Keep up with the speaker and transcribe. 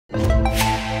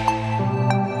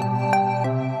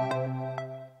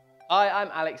I'm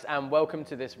Alex and welcome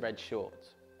to this Red Short.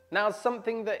 Now,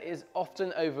 something that is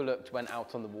often overlooked when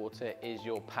out on the water is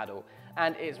your paddle,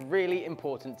 and it's really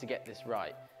important to get this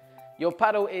right. Your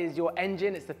paddle is your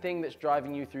engine, it's the thing that's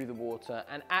driving you through the water,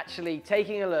 and actually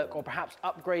taking a look or perhaps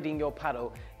upgrading your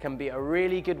paddle can be a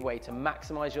really good way to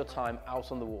maximize your time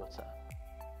out on the water.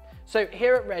 So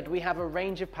here at Red, we have a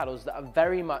range of paddles that are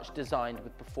very much designed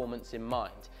with performance in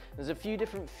mind. There's a few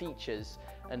different features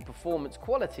and performance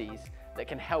qualities that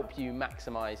can help you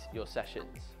maximize your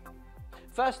sessions.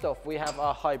 First off, we have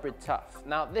our Hybrid Tough.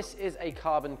 Now, this is a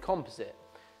carbon composite.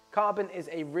 Carbon is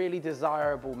a really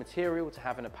desirable material to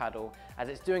have in a paddle as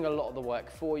it's doing a lot of the work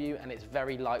for you and it's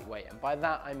very lightweight. And by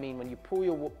that, I mean when you pull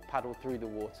your paddle through the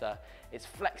water, it's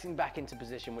flexing back into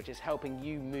position, which is helping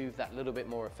you move that little bit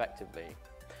more effectively.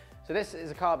 So this is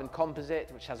a carbon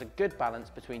composite which has a good balance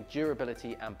between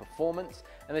durability and performance,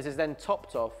 and this is then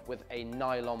topped off with a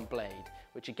nylon blade,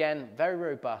 which again, very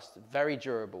robust, very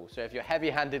durable. So if you're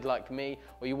heavy-handed like me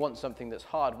or you want something that's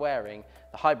hard wearing,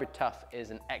 the Hybrid Tough is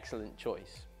an excellent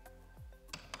choice.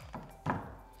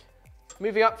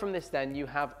 Moving up from this then, you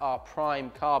have our Prime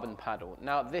Carbon paddle.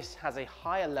 Now this has a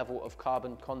higher level of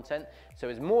carbon content, so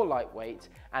it's more lightweight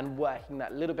and working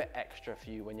that little bit extra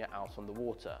for you when you're out on the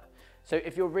water. So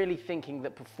if you're really thinking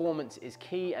that performance is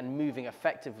key and moving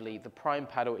effectively, the Prime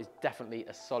paddle is definitely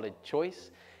a solid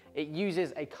choice. It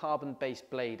uses a carbon-based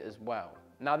blade as well.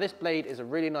 Now this blade is a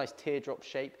really nice teardrop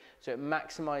shape, so it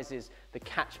maximizes the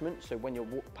catchment. So when your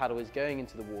paddle is going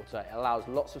into the water, it allows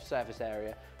lots of surface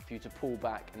area for you to pull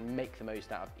back and make the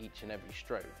most out of each and every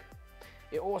stroke.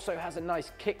 It also has a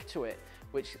nice kick to it,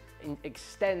 which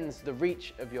extends the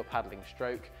reach of your paddling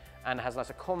stroke and has like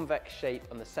a convex shape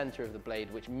on the center of the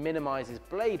blade, which minimizes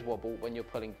blade wobble when you're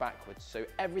pulling backwards. So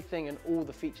everything and all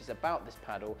the features about this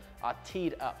paddle are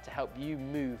teed up to help you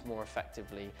move more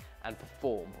effectively and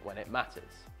perform when it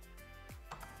matters.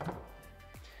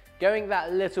 Going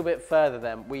that little bit further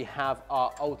then, we have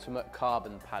our Ultimate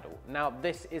Carbon paddle. Now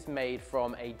this is made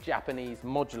from a Japanese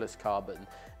modulus carbon.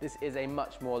 This is a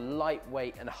much more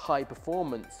lightweight and high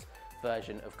performance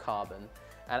version of carbon,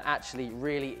 and actually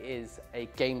really is a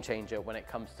game changer when it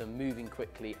comes to moving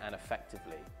quickly and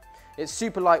effectively. It's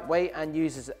super lightweight and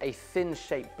uses a thin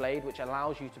shaped blade which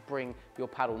allows you to bring your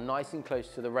paddle nice and close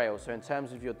to the rail. So in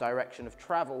terms of your direction of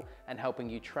travel and helping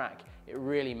you track, it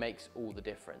really makes all the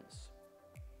difference.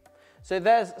 So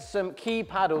there's some key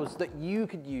paddles that you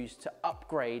could use to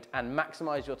upgrade and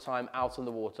maximize your time out on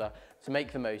the water to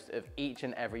make the most of each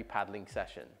and every paddling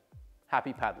session.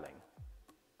 Happy paddling.